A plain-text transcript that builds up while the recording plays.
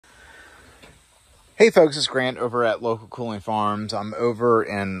Hey folks, it's Grant over at Local Cooling Farms. I'm over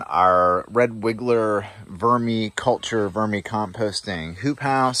in our Red Wiggler vermicomposting hoop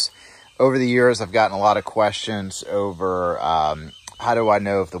house. Over the years, I've gotten a lot of questions over how do I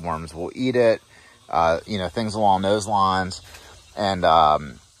know if the worms will eat it, things along those lines. And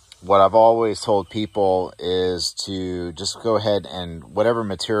what I've always told people is to just go ahead and whatever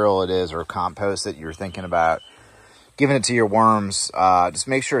material it is or compost that you're thinking about giving it to your worms, just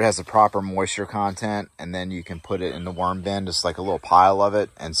make sure it has the proper moisture content, and then you can put it in the worm bin, just like a little pile of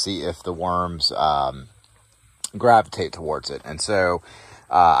it, and see if the worms gravitate towards it. And so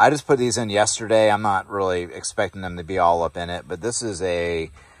I just put these in yesterday. I'm not really expecting them to be all up in it, but this is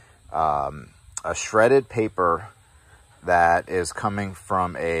a shredded paper that is coming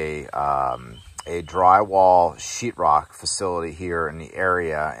from a drywall sheetrock facility here in the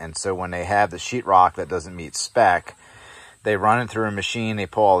area. And so when they have the sheetrock that doesn't meet spec, they run it through a machine, they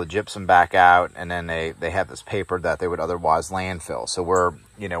pull all the gypsum back out, and then they have this paper that they would otherwise landfill. So we're,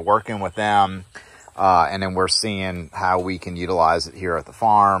 working with them, and then we're seeing how we can utilize it here at the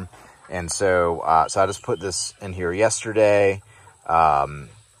farm. And so, so I just put this in here yesterday, and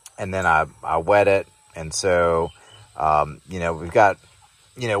then I wet it. And so, we've got,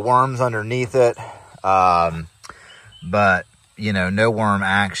 worms underneath it, but, no worm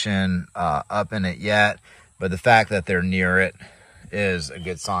action up in it yet. But the fact that they're near it is a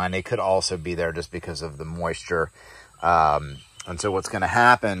good sign. They could also be there just because of the moisture. And so what's going to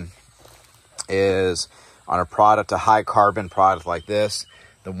happen is on a high carbon product like this,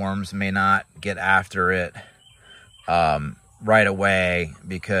 the worms may not get after it right away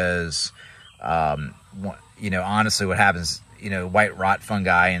because, honestly what happens, white rot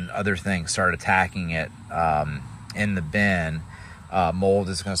fungi and other things start attacking it in the bin. Mold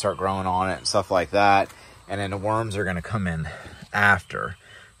is going to start growing on it and stuff like that. And then the worms are going to come in after.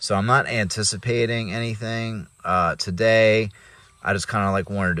 So I'm not anticipating anything today. I just kind of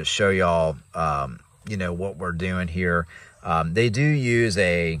wanted to show y'all, what we're doing here. They do use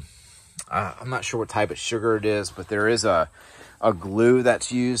I'm not sure what type of sugar it is, but there is a glue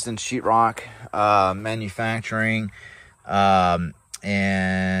that's used in sheetrock manufacturing. And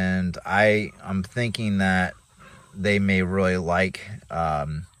I'm thinking that they may really like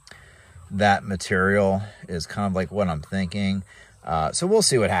that material is kind of like what I'm thinking. So we'll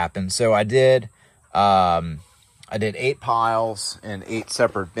see what happens. So I did 8 piles in 8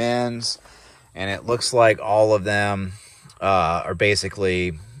 separate bins, and it looks like all of them are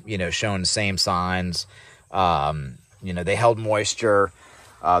basically, showing the same signs. They held moisture.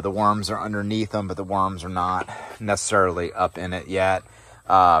 The worms are underneath them, but the worms are not necessarily up in it yet.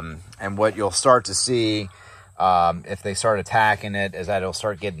 And what you'll start to see if they start attacking it is that it'll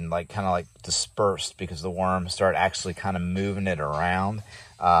start getting kind of dispersed because the worms start actually kind of moving it around.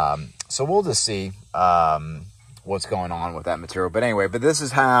 So we'll just see what's going on with that material. But anyway, this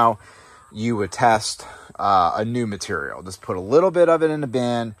is how you would test a new material. Just put a little bit of it in the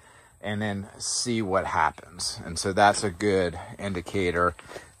bin and then see what happens. And so that's a good indicator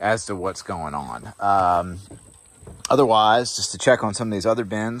as to what's going on. Otherwise, just to check on some of these other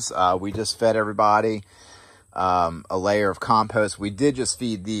bins, we just fed everybody a layer of compost. We did just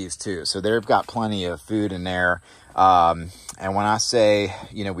feed these too, so they've got plenty of food in there. And when I say,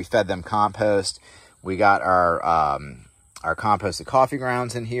 we fed them compost, we got our composted coffee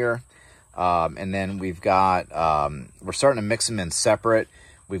grounds in here. And then we've got, we're starting to mix them in separate.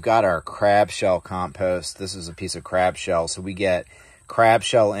 We've got our crab shell compost. This is a piece of crab shell. So we get crab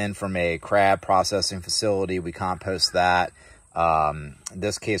shell in from a crab processing facility. We compost that. In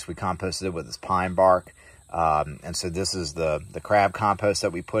this case, we composted it with this pine bark. And so this is the crab compost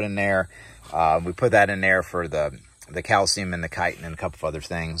that we put in there. We put that in there for the calcium and the chitin and a couple of other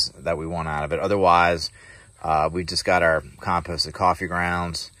things that we want out of it. Otherwise, we just got our composted coffee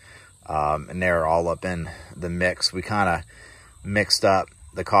grounds, and they're all up in the mix. We kind of mixed up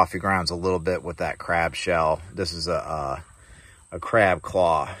the coffee grounds a little bit with that crab shell. This is a crab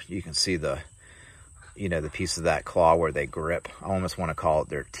claw. You can see the piece of that claw where they grip. I almost want to call it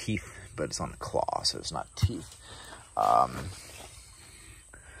their teeth, but it's on the claw, so it's not teeth.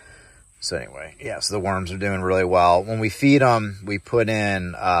 So anyway, yeah, so the worms are doing really well. When we feed them, we put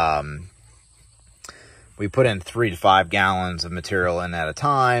in 3 to 5 gallons of material in at a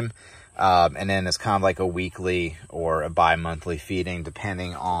time. And then it's kind of like a weekly or a bi-monthly feeding,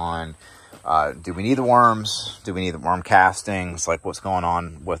 depending on, do we need the worms? Do we need the worm castings? Like what's going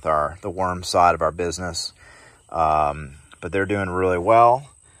on with the worm side of our business. But they're doing really well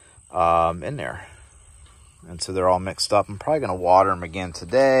in there. And so they're all mixed up. I'm probably going to water them again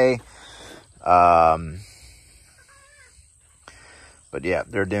today. But yeah,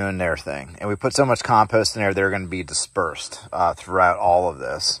 they're doing their thing. And we put so much compost in there, they're going to be dispersed throughout all of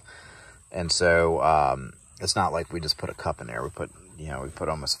this. And so it's not like we just put a cup in there. We put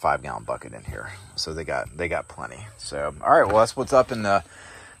almost a 5-gallon bucket in here. So they got plenty. So, all right, well, that's what's up in the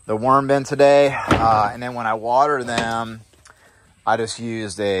worm bin today. And then when I water them, I just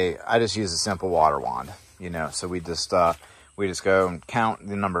use a simple water wand, so we just go and count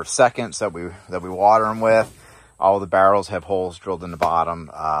the number of seconds that we water them with. All the barrels have holes drilled in the bottom,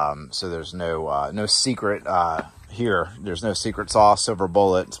 so there's no secret here. There's no secret sauce, silver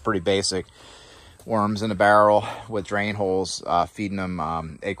bullet. It's pretty basic. Worms in a barrel with drain holes, feeding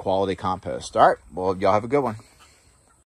them a quality compost. All right, well, y'all have a good one.